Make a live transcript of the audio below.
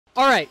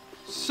Alright,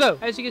 so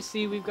as you can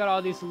see, we've got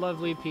all these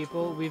lovely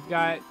people. We've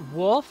got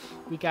Wolf,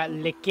 we got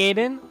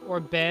Likaden or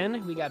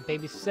Ben, we got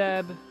Baby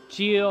Seb,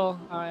 Jill,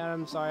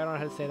 I'm sorry, I don't know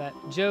how to say that,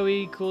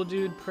 Joey, Cool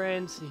Dude,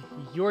 Prince,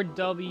 Your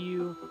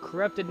W,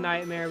 Corrupted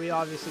Nightmare, we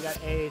obviously got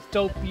Ace,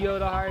 Dope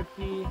Yoda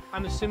Harpy,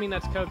 I'm assuming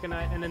that's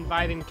Coconut, and then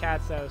Vibing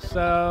Catso.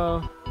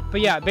 So,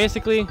 but yeah,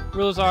 basically,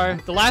 rules are,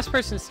 the last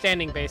person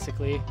standing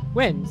basically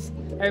wins.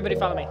 Everybody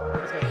follow me,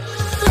 let's go.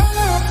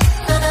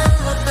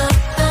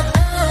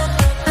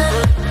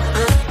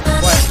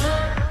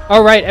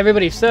 Alright,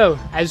 everybody, so,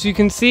 as you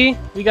can see,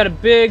 we got a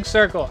big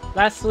circle.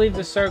 Last to leave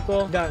the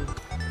circle, done.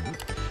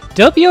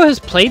 Doppio has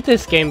played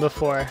this game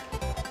before.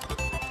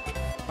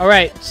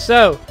 Alright,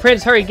 so,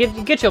 Prince, hurry,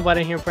 get your butt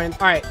in here, Prince.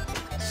 Alright,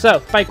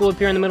 so, Spike will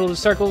appear in the middle of the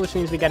circle, which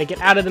means we gotta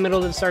get out of the middle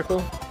of the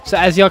circle. So,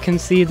 as y'all can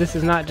see, this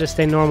is not just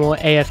a normal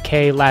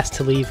AFK last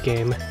to leave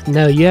game.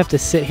 No, you have to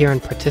sit here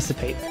and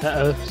participate.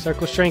 Uh-oh,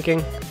 circle's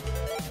shrinking.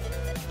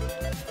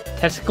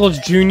 Testicles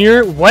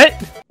Junior? What?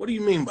 What do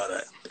you mean by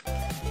that?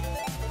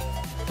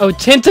 Oh,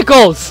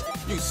 tentacles!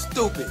 You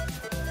stupid.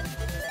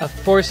 A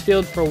force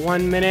field for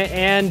 1 minute,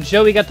 and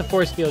Joey got the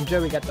force field.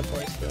 Joey got the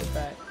force field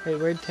back. Wait,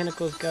 where'd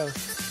tentacles go?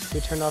 We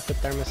turned off the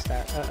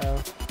thermostat.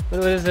 Uh-oh.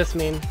 What does this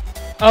mean?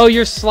 Oh,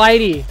 you're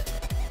slidey.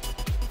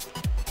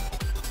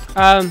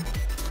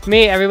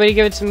 Me. Everybody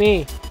give it to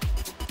me.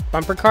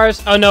 Bumper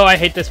cars? Oh no, I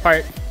hate this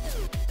part.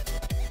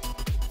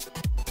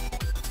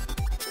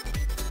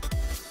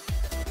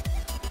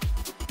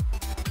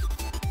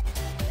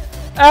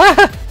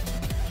 Ah!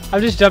 I'm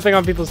just jumping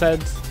on people's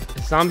heads.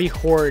 Zombie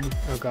horde.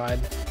 Oh god.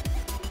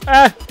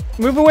 Ah!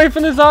 Move away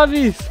from the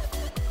zombies!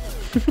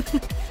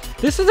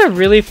 This is a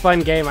really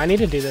fun game. I need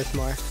to do this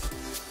more.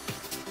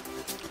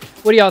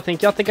 What do y'all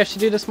think? Y'all think I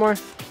should do this more?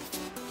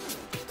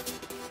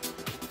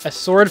 A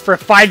sword for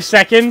 5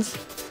 seconds?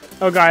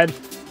 Oh god.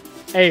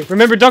 Hey,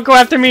 remember, don't go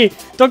after me!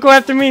 Don't go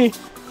after me!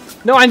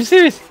 No, I'm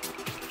serious!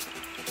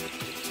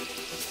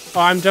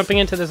 Oh, I'm jumping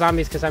into the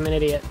zombies because I'm an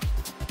idiot.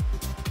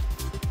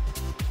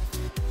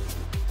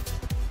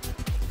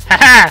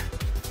 Haha!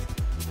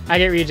 I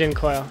get regen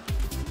coil.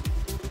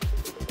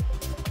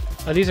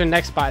 Oh, these are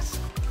next spots.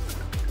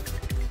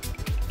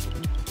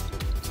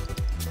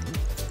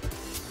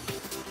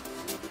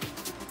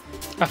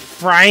 A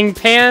frying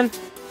pan?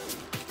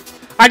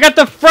 I got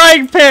the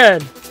frying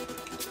pan!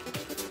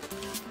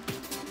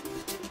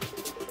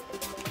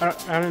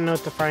 I don't know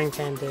what the frying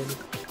pan did.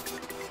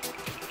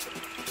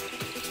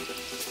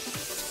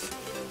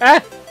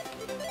 Ah!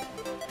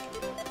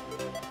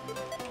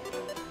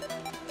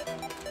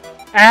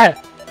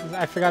 Ah!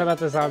 I forgot about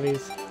the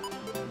zombies.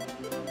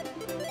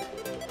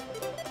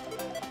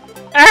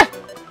 Ah!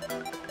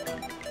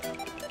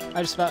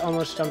 I just about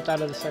almost jumped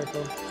out of the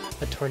circle.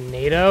 A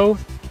tornado?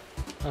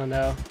 Oh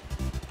no.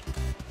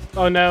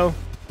 Oh no.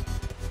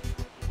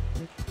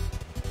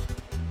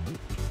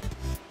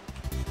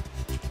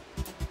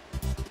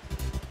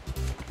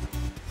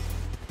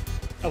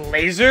 A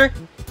laser?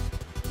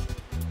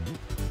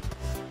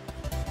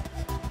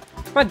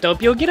 Come on,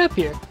 Doppio, get up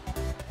here.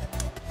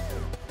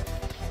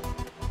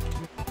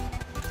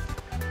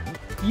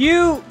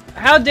 You!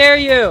 How dare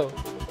you!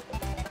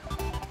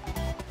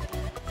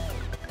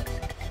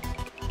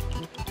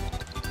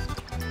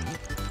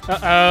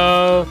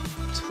 Uh-oh.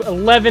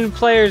 11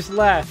 players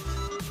left.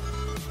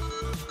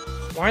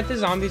 Why aren't the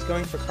zombies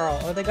going for Carl?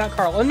 Oh, they got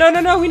Carl. Oh, no,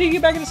 no, no! We need to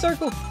get back in the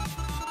circle!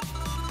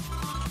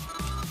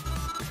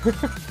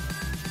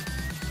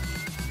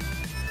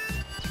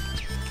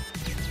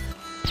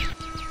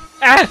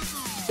 Ah!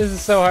 This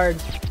is so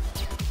hard.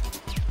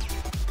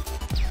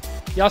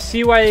 Y'all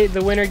see why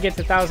the winner gets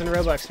 1,000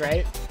 Robux,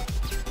 right?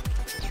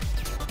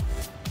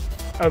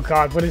 Oh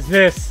god, what is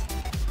this?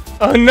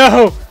 Oh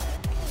no!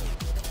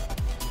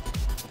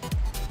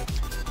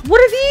 What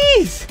are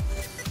these?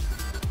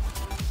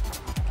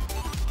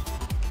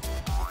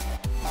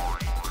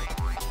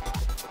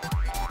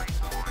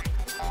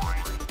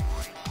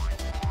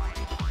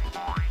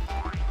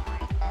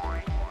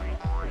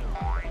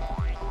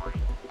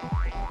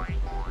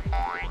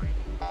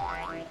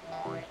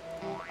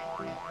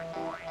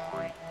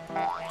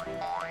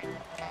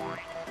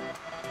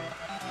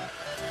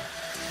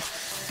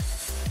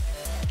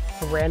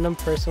 A random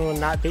person will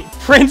not be.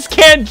 Prince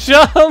can't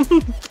jump!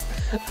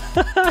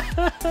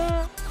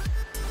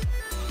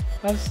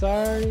 I'm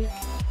sorry.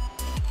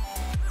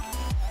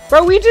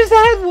 Bro, we just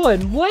had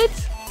one! What?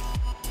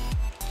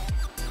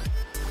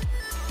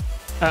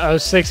 Uh-oh,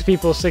 6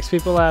 people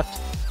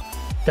left.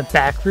 The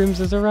back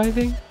rooms is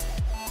arriving?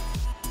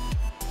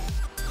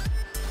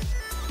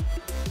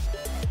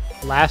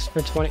 Last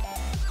for 20.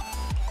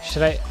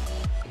 Should I?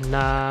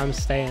 Nah, I'm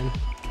staying.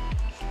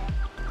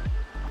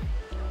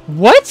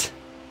 What?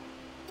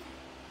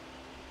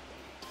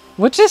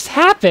 What just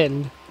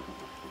happened?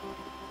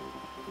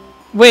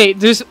 Wait,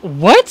 there's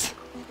what?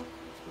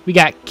 We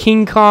got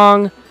King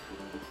Kong.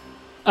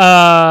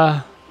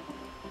 Oh.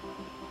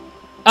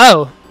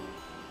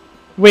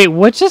 Wait,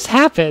 what just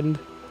happened?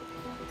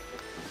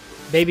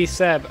 Baby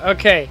Seb.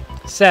 Okay,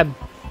 Seb.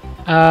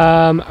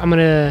 I'm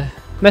gonna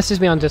message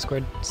me on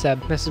Discord.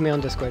 Seb, message me on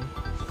Discord.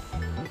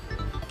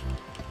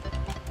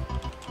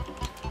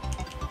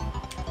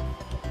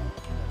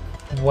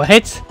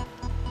 What?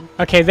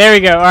 Okay, there we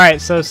go.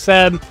 Alright, so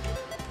Seb,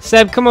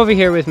 come over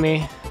here with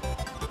me.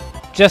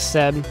 Just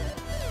Seb.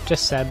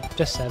 Just Seb.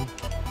 Just Seb.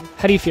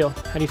 How do you feel?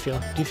 How do you feel?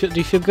 Do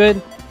you feel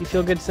good? You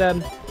feel good,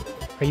 Seb?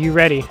 Are you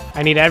ready?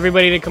 I need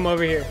everybody to come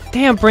over here.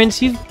 Damn,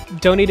 Prince, you've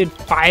donated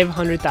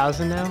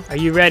 500,000 now. Are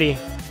you ready?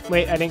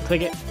 Wait, I didn't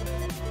click it.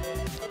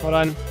 Hold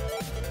on.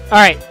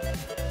 Alright.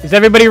 Is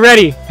everybody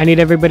ready? I need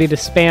everybody to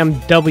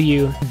spam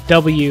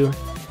W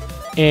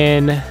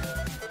in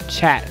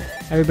chat.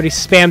 Everybody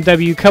spam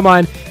W. Come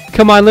on.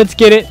 Come on, let's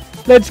get it.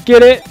 Let's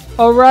get it.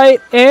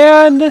 Alright,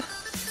 and...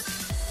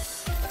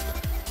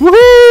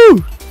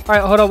 Woohoo!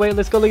 Alright, hold on, wait.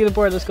 Let's go look at the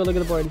board. Let's go look at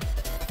the board.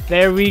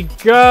 There we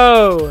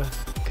go.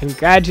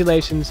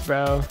 Congratulations,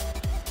 bro,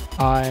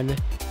 on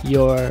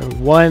your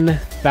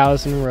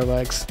 1,000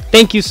 Robux.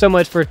 Thank you so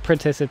much for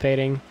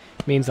participating.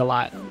 It means a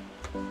lot.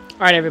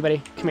 Alright,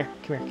 everybody. Come here.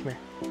 Come here. Come here.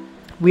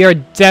 We are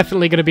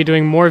definitely going to be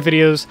doing more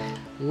videos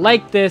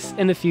like this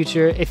in the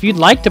future. If you'd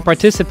like to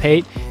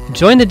participate,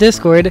 join the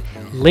Discord,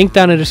 link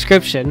down in the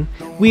description.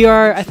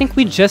 I think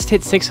we just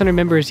hit 600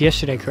 members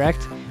yesterday,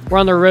 correct? We're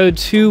on the road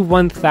to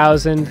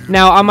 1,000.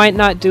 Now, I might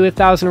not do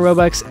 1,000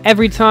 Robux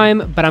every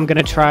time, but I'm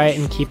gonna try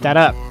and keep that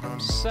up.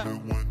 So,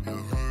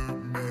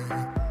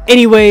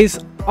 anyways,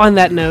 on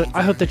that note,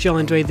 I hope that y'all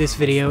enjoyed this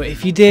video.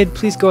 If you did,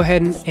 please go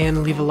ahead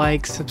and leave a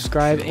like,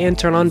 subscribe, and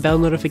turn on bell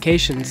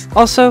notifications.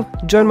 Also,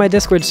 join my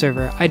Discord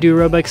server. I do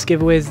Robux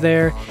giveaways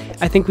there.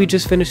 I think we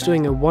just finished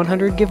doing a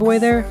 100 giveaway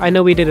there. I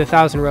know we did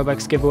 1,000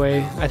 Robux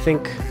giveaway, I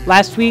think,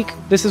 last week.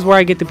 This is where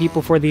I get the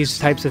people for these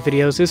types of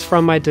videos, is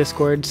from my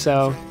Discord,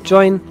 so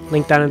join,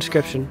 link down in the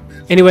description.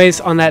 Anyways,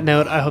 on that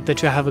note, I hope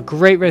that y'all have a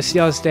great rest of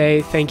y'all's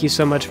day. Thank you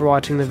so much for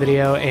watching the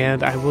video,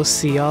 and I will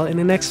see y'all in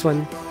the next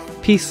one.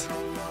 Peace.